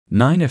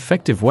9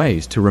 effective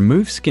ways to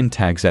remove skin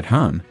tags at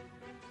home.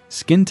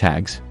 Skin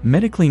tags,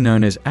 medically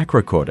known as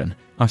acrochordon,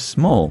 are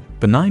small,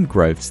 benign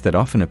growths that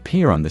often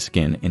appear on the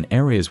skin in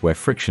areas where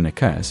friction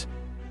occurs.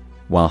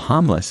 While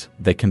harmless,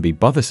 they can be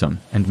bothersome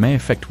and may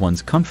affect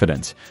one's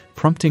confidence,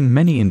 prompting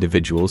many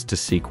individuals to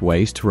seek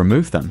ways to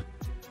remove them.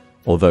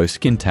 Although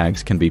skin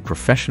tags can be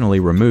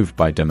professionally removed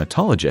by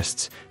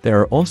dermatologists, there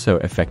are also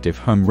effective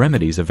home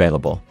remedies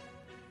available.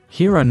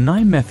 Here are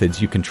 9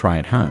 methods you can try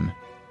at home.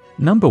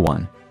 Number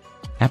 1.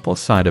 Apple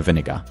cider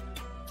vinegar.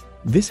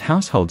 This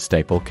household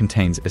staple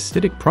contains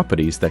acidic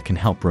properties that can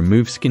help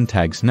remove skin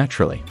tags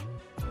naturally.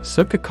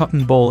 Soak a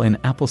cotton ball in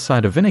apple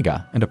cider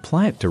vinegar and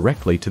apply it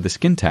directly to the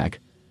skin tag.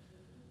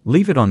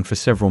 Leave it on for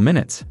several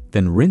minutes,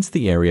 then rinse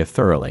the area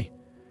thoroughly.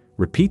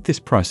 Repeat this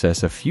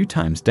process a few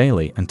times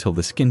daily until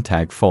the skin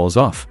tag falls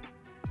off.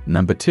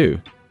 Number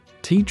 2.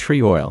 Tea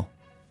tree oil.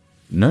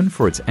 Known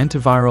for its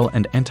antiviral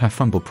and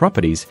antifungal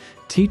properties,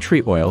 tea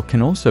tree oil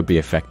can also be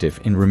effective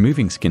in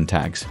removing skin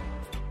tags.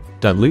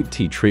 Dilute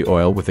tea tree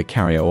oil with a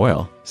carrier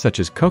oil, such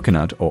as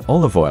coconut or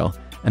olive oil,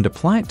 and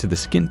apply it to the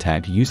skin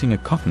tag using a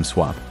cotton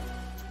swab.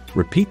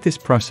 Repeat this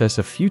process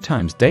a few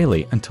times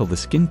daily until the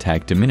skin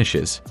tag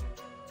diminishes.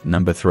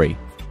 Number 3.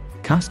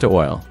 Castor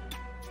oil.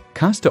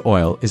 Castor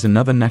oil is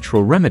another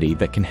natural remedy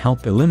that can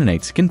help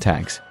eliminate skin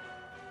tags.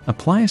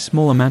 Apply a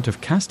small amount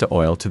of castor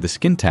oil to the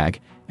skin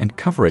tag and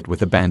cover it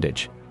with a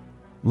bandage.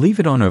 Leave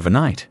it on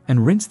overnight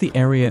and rinse the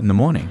area in the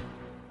morning.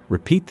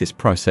 Repeat this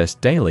process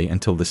daily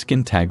until the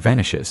skin tag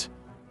vanishes.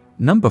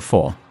 Number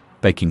 4.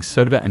 Baking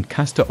soda and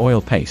castor oil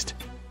paste.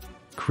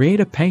 Create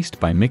a paste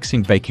by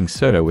mixing baking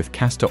soda with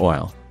castor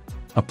oil.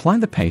 Apply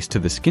the paste to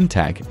the skin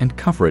tag and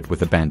cover it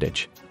with a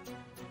bandage.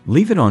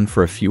 Leave it on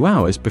for a few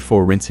hours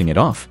before rinsing it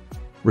off.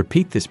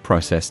 Repeat this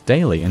process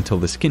daily until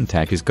the skin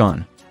tag is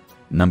gone.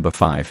 Number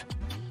 5.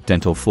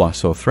 Dental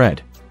floss or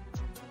thread.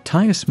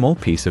 Tie a small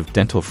piece of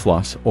dental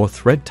floss or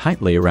thread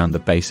tightly around the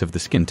base of the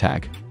skin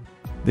tag.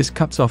 This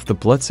cuts off the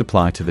blood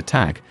supply to the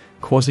tag,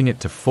 causing it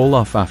to fall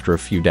off after a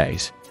few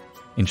days.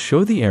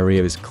 Ensure the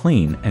area is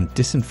clean and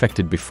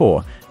disinfected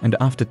before and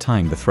after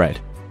tying the thread.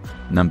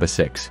 Number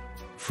 6.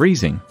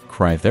 Freezing,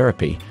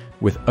 cryotherapy,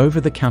 with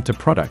over-the-counter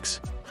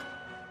products.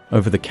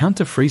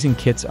 Over-the-counter freezing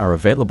kits are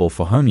available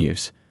for home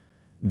use.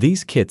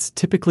 These kits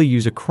typically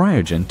use a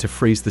cryogen to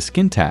freeze the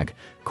skin tag,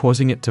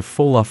 causing it to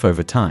fall off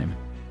over time.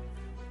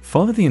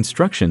 Follow the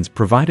instructions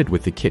provided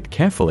with the kit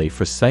carefully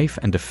for safe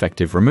and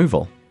effective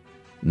removal.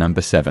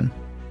 Number 7.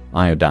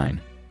 Iodine.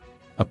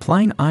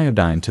 Applying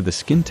iodine to the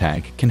skin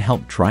tag can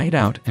help dry it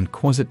out and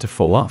cause it to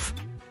fall off.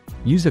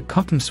 Use a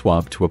cotton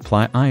swab to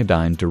apply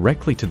iodine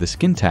directly to the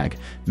skin tag,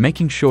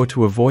 making sure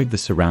to avoid the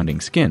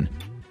surrounding skin.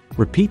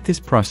 Repeat this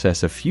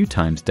process a few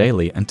times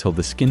daily until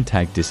the skin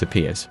tag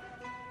disappears.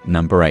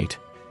 Number 8.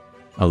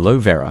 Aloe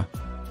vera.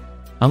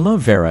 Aloe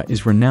vera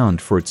is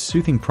renowned for its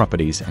soothing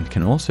properties and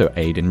can also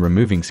aid in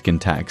removing skin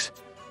tags.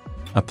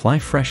 Apply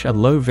fresh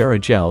aloe vera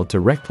gel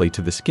directly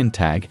to the skin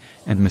tag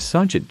and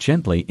massage it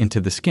gently into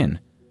the skin.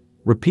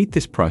 Repeat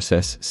this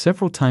process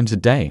several times a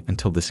day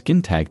until the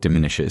skin tag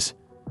diminishes.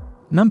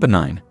 Number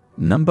 9.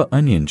 Number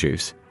onion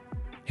juice.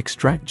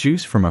 Extract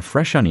juice from a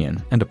fresh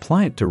onion and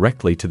apply it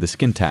directly to the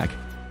skin tag.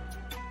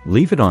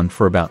 Leave it on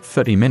for about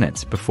 30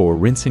 minutes before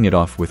rinsing it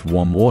off with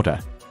warm water.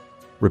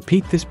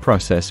 Repeat this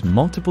process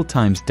multiple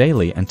times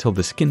daily until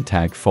the skin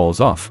tag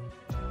falls off.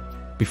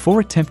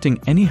 Before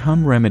attempting any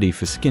home remedy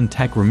for skin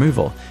tag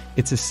removal,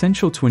 it's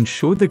essential to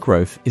ensure the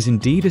growth is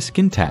indeed a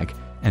skin tag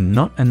and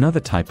not another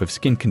type of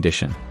skin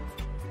condition.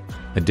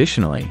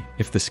 Additionally,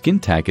 if the skin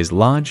tag is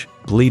large,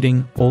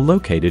 bleeding, or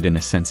located in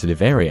a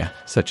sensitive area,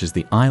 such as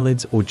the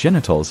eyelids or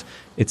genitals,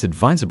 it's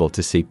advisable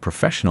to seek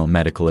professional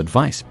medical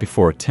advice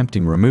before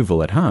attempting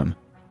removal at home.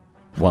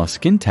 While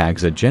skin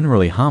tags are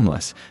generally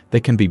harmless, they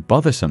can be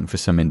bothersome for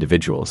some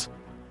individuals.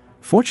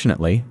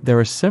 Fortunately, there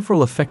are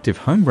several effective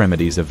home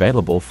remedies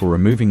available for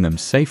removing them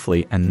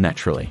safely and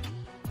naturally.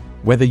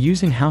 Whether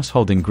using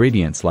household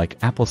ingredients like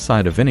apple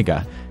cider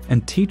vinegar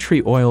and tea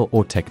tree oil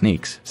or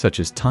techniques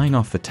such as tying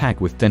off the tag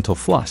with dental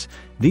floss,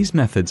 these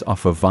methods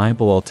offer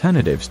viable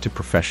alternatives to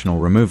professional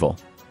removal.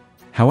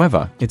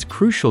 However, it's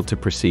crucial to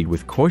proceed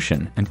with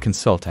caution and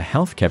consult a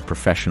healthcare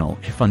professional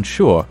if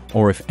unsure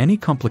or if any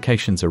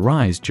complications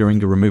arise during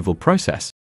the removal process.